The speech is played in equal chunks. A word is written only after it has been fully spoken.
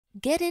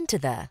Get into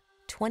the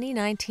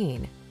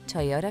 2019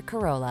 Toyota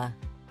Corolla.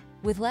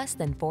 With less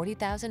than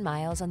 40,000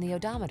 miles on the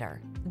odometer,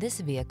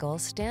 this vehicle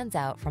stands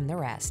out from the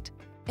rest.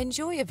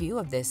 Enjoy a view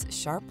of this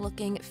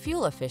sharp-looking,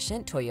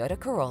 fuel-efficient Toyota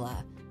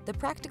Corolla, the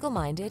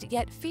practical-minded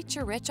yet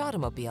feature-rich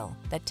automobile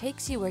that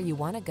takes you where you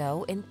want to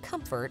go in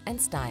comfort and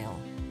style.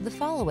 The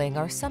following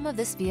are some of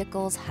this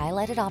vehicle's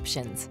highlighted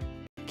options: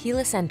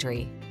 keyless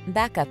entry,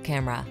 backup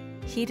camera,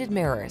 heated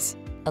mirrors,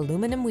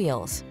 aluminum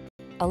wheels,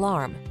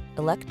 alarm,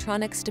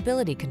 electronic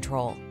stability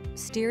control,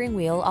 steering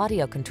wheel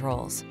audio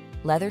controls,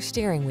 leather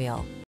steering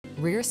wheel,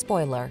 rear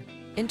spoiler,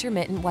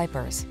 intermittent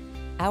wipers.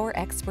 Our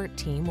expert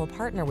team will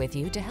partner with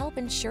you to help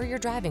ensure your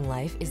driving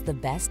life is the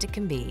best it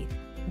can be.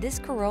 This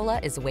Corolla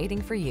is waiting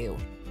for you.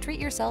 Treat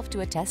yourself to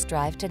a test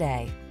drive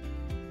today.